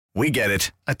We get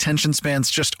it. Attention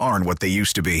spans just aren't what they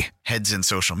used to be. Heads in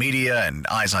social media and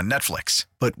eyes on Netflix.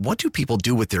 But what do people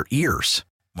do with their ears?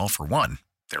 Well, for one,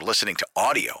 they're listening to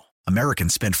audio.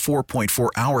 Americans spend 4.4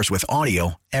 hours with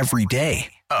audio every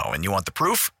day. Oh, and you want the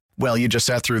proof? Well, you just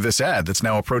sat through this ad that's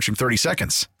now approaching 30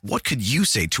 seconds. What could you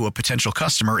say to a potential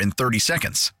customer in 30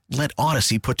 seconds? Let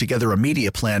Odyssey put together a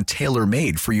media plan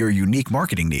tailor-made for your unique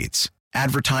marketing needs.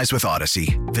 Advertise with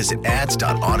Odyssey. Visit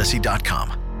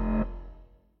ads.odyssey.com.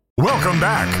 Welcome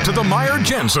back to the Meyer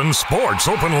Jensen Sports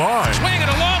Open Line. Swinging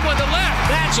along with the left.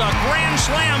 That's a grand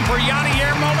slam for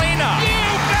Yadier Molina.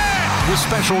 You bet! With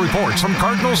special reports from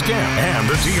Cardinals camp and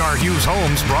the D.R. Hughes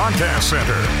Homes Broadcast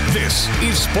Center. This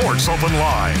is Sports Open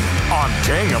Line on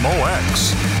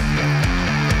KMOX.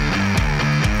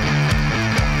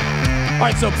 All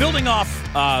right, so building off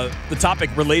the topic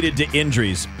related to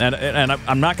injuries, and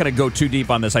I'm not going to go too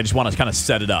deep on this. I just want to kind of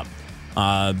set it up.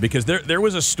 Because there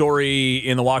was a story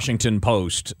in the Washington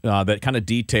Post that kind of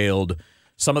detailed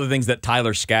some of the things that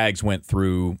Tyler Skaggs went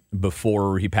through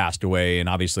before he passed away, and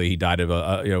obviously he died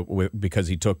of because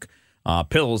he took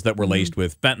pills that were laced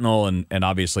with fentanyl, and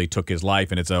obviously took his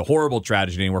life, and it's a horrible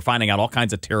tragedy, and we're finding out all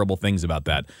kinds of terrible things about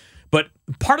that. But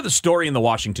part of the story in the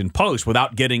Washington Post,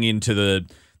 without getting into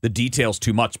the details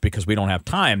too much because we don't have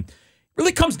time,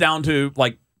 really comes down to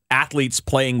like athletes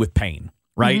playing with pain.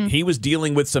 Right? Mm-hmm. He was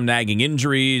dealing with some nagging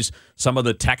injuries. Some of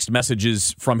the text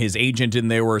messages from his agent in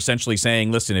there were essentially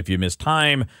saying, listen, if you miss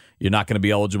time, you're not going to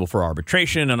be eligible for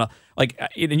arbitration. And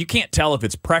and you can't tell if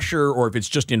it's pressure or if it's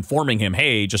just informing him,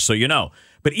 hey, just so you know.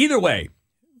 But either way,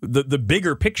 the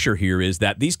bigger picture here is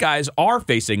that these guys are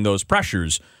facing those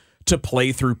pressures to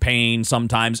play through pain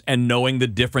sometimes and knowing the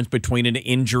difference between an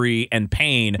injury and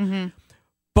pain. Mm-hmm.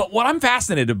 But what I'm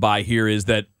fascinated by here is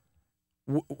that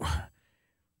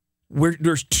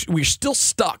we're still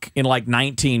stuck in like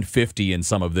 1950 in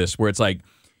some of this, where it's like,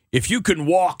 if you can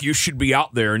walk, you should be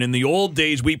out there. And in the old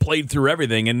days, we played through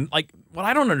everything. And like, what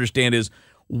I don't understand is,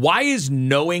 why is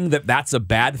knowing that that's a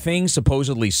bad thing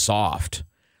supposedly soft?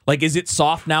 Like, is it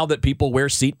soft now that people wear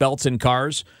seatbelts in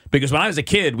cars? Because when I was a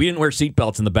kid, we didn't wear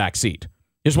seatbelts in the back seat.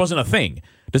 This wasn't a thing.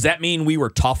 Does that mean we were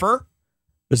tougher?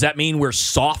 Does that mean we're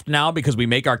soft now because we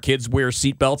make our kids wear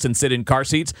seatbelts and sit in car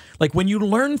seats? Like, when you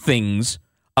learn things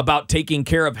about taking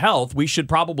care of health, we should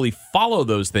probably follow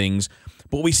those things,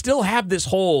 but we still have this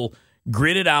whole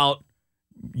gridded out,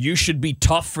 you should be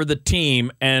tough for the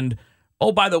team, and,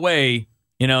 oh, by the way,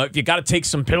 if you got to take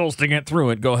some pills to get through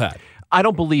it, go ahead. I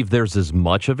don't believe there's as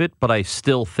much of it, but I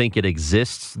still think it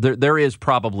exists. There is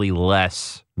probably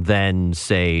less than,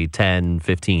 say, 10,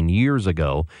 15 years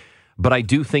ago, but I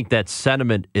do think that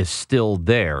sentiment is still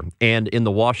there. And in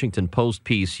the Washington Post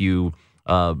piece you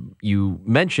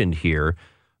mentioned here,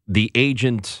 the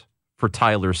agent for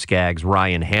Tyler Skaggs,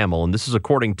 Ryan Hamill, and this is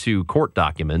according to court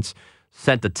documents,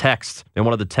 sent a text, and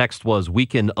one of the texts was, we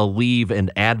can Aleve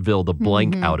and Advil the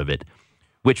blank out of it,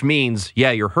 which means,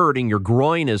 yeah, you're hurting, your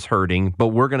groin is hurting, but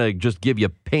we're going to just give you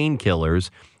painkillers,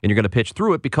 and you're going to pitch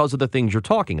through it because of the things you're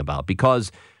talking about, because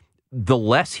the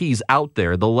less he's out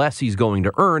there, the less he's going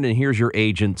to earn, and here's your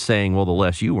agent saying, well, the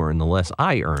less you earn, the less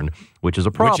I earn, which is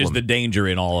a problem. Which is the danger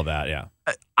in all of that, yeah.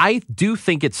 I do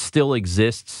think it still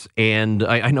exists, and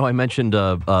I know I mentioned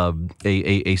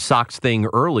a Sox thing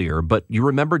earlier, but you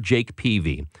remember Jake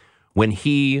Peavy when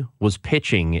he was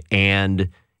pitching and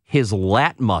his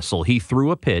lat muscle, he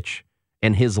threw a pitch,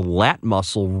 and his lat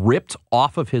muscle ripped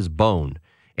off of his bone,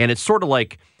 and it's sort of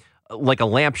like a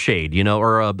lampshade,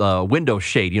 or a window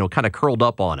shade, kind of curled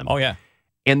up on him. Oh, yeah.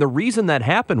 And the reason that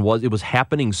happened was it was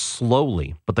happening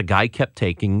slowly, but the guy kept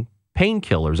taking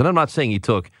painkillers, and I'm not saying he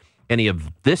took any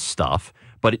of this stuff,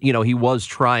 but he was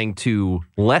trying to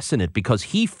lessen it because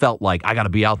he felt like, I got to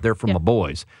be out there for my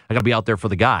boys. I got to be out there for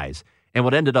the guys. And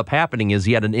what ended up happening is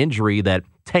he had an injury that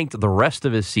tanked the rest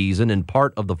of his season and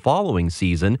part of the following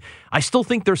season. I still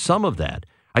think there's some of that.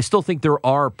 I still think there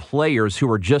are players who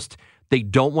are just, they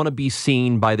don't want to be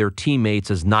seen by their teammates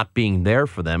as not being there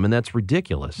for them, and that's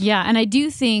ridiculous. Yeah, and I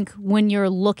do think when you're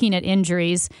looking at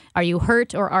injuries, are you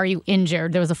hurt or are you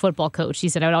injured? There was a football coach. He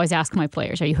said, I would always ask my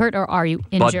players, are you hurt or are you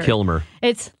injured? Bud Kilmer.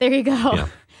 There you go. Yeah.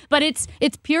 But it's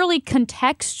purely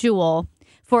contextual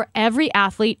for every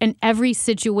athlete and every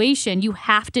situation. You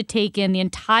have to take in the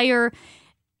entire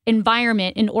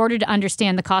environment in order to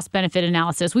understand the cost-benefit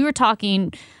analysis. We were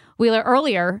talking, Wheeler,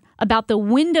 earlier about the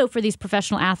window for these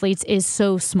professional athletes is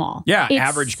so small. Yeah, it's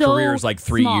average career is like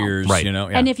 3 years. Right. Yeah.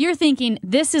 And if you're thinking,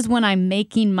 this is when I'm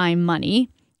making my money,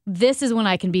 this is when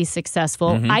I can be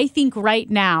successful, I think right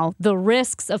now the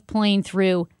risks of playing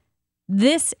through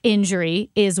this injury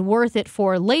is worth it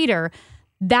for later.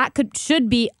 That should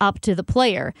be up to the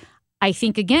player. I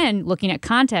think, again, looking at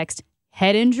context,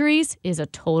 head injuries is a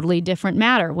totally different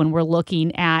matter when we're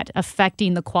looking at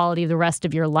affecting the quality of the rest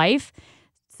of your life.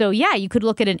 So, yeah, you could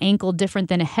look at an ankle different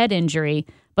than a head injury,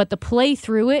 but the play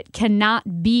through it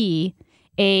cannot be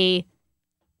a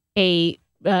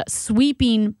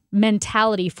sweeping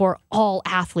mentality for all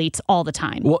athletes all the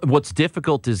time. What's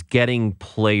difficult is getting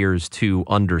players to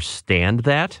understand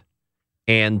that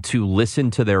and to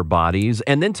listen to their bodies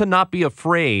and then to not be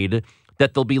afraid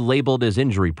that they'll be labeled as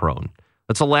injury prone.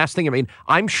 That's the last thing. I mean,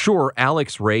 I'm sure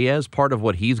Alex Reyes, part of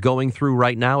what he's going through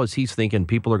right now is he's thinking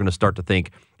people are going to start to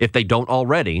think, if they don't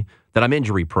already, that I'm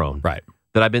injury prone. Right.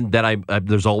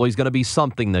 There's always going to be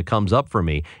something that comes up for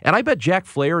me. And I bet Jack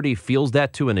Flaherty feels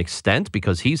that to an extent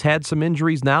because he's had some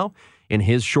injuries now in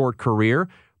his short career.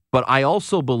 But I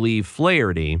also believe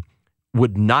Flaherty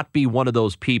would not be one of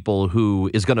those people who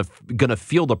is going to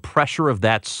feel the pressure of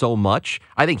that so much.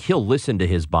 I think he'll listen to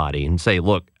his body and say,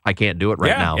 "Look, I can't do it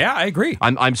right now." Yeah, I agree.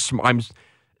 I'm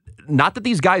not that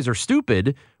these guys are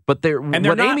stupid, but they're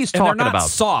Amy's talking they're not about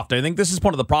soft. I think this is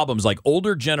one of the problems. Like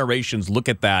older generations look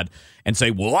at that and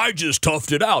say, "Well, I just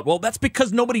toughed it out." Well, that's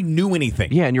because nobody knew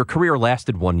anything. Yeah, and your career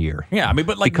lasted 1 year. Yeah, I mean,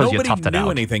 but like because nobody knew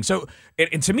anything. So,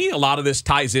 and to me, a lot of this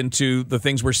ties into the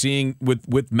things we're seeing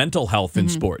with mental health in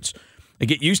sports. Like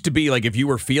it used to be like if you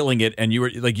were feeling it and you were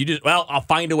like, I'll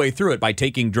find a way through it by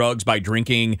taking drugs, by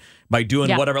drinking, by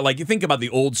doing whatever. Like you think about the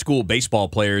old school baseball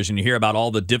players and you hear about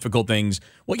all the difficult things.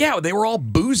 Well, yeah, they were all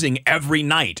boozing every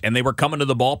night and they were coming to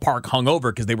the ballpark hungover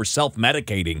because they were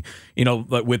self-medicating,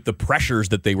 with the pressures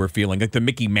that they were feeling. Like the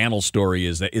Mickey Mantle story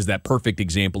is that perfect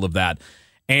example of that.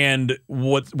 And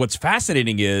what's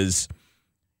fascinating is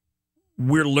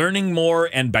we're learning more,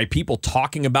 and by people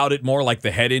talking about it more, like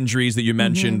the head injuries that you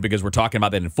mentioned, because we're talking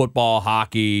about that in football,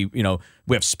 hockey. We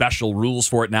have special rules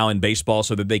for it now in baseball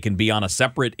so that they can be on a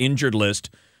separate injured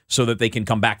list so that they can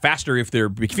come back faster if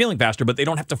they're feeling faster, but they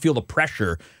don't have to feel the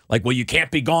pressure. Like, well, you can't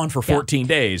be gone for 14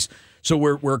 days. So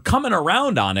we're coming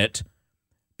around on it,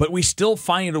 but we still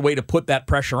find a way to put that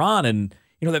pressure on. And,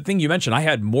 that thing you mentioned, I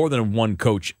had more than one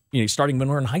coach, starting when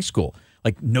we were in high school.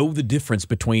 Like, know the difference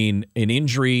between an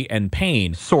injury and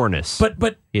pain. Soreness.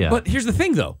 But here's the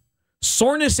thing, though.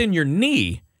 Soreness in your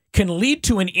knee can lead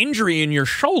to an injury in your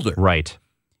shoulder. Right.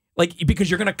 Like,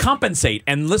 because you're going to compensate.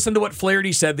 And listen to what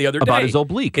Flaherty said the other day. About his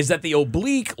oblique. Is that the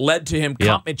oblique led to him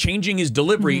changing his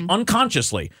delivery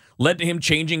unconsciously. Led to him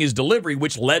changing his delivery,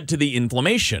 which led to the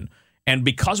inflammation. And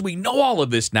because we know all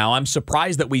of this now, I'm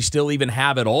surprised that we still even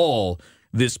have at all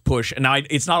this push. And now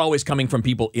it's not always coming from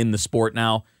people in the sport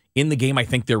now. In the game, I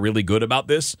think they're really good about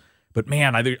this. But,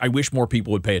 man, I wish more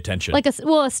people would pay attention. Like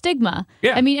a stigma.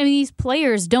 Yeah. I mean, these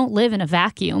players don't live in a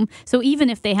vacuum. So even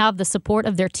if they have the support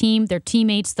of their team, their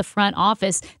teammates, the front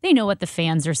office, they know what the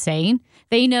fans are saying.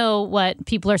 They know what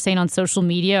people are saying on social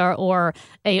media or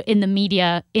in the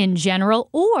media in general.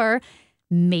 Or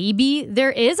maybe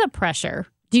there is a pressure.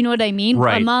 Do you know what I mean?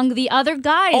 Right. Among the other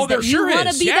guys that you want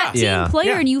to be that team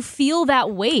player and you feel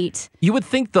that weight. You would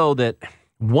think, though, that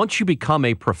once you become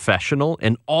a professional,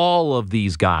 and all of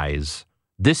these guys,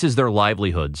 this is their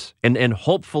livelihoods, and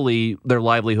hopefully their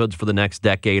livelihoods for the next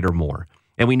decade or more.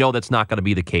 And we know that's not going to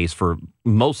be the case for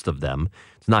most of them.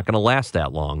 It's not going to last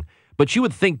that long. But you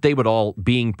would think they would all,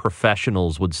 being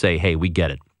professionals, would say, hey, we get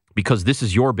it, because this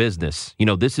is your business.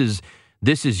 This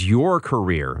is your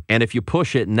career. And if you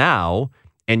push it now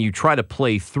and you try to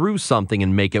play through something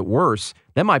and make it worse,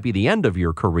 that might be the end of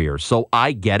your career. So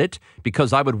I get it,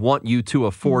 because I would want you to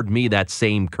afford me that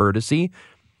same courtesy.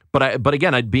 But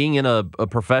again, being in a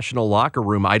professional locker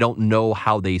room, I don't know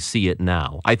how they see it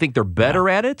now. I think they're better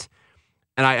at it,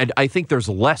 and I think there's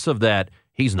less of that,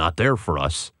 he's not there for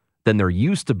us, than there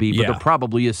used to be, but there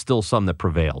probably is still some that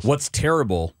prevails. What's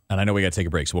terrible, and I know we got to take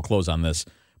a break, so we'll close on this,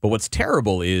 but what's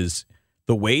terrible is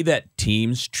the way that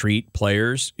teams treat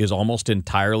players is almost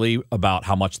entirely about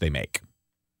how much they make.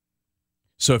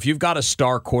 So if you've got a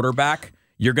star quarterback,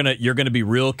 you're gonna be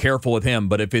real careful with him.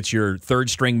 But if it's your third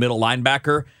string middle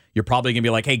linebacker, you're probably gonna be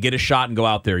like, hey, get a shot and go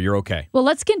out there. You're okay. Well,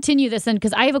 let's continue this then,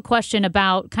 because I have a question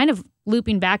about kind of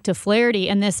looping back to Flaherty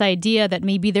and this idea that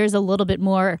maybe there's a little bit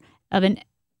more of an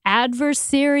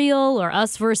adversarial or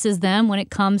us versus them when it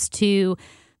comes to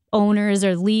owners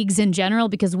or leagues in general,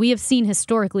 because we have seen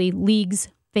historically leagues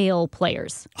fail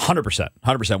players.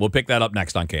 100%. We'll pick that up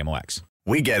next on KMOX.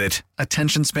 We get it.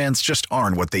 Attention spans just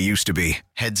aren't what they used to be.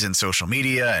 Heads in social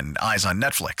media and eyes on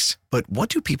Netflix. But what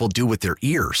do people do with their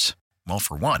ears? Well,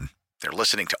 for one, they're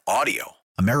listening to audio.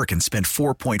 Americans spend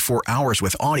 4.4 hours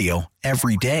with audio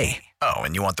every day. Oh,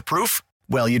 and you want the proof?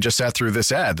 Well, you just sat through this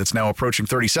ad that's now approaching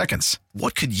 30 seconds.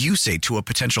 What could you say to a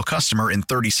potential customer in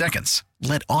 30 seconds?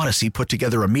 Let Odyssey put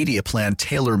together a media plan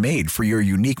tailor-made for your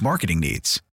unique marketing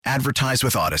needs. Advertise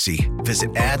with Odyssey.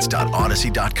 Visit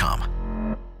ads.odyssey.com.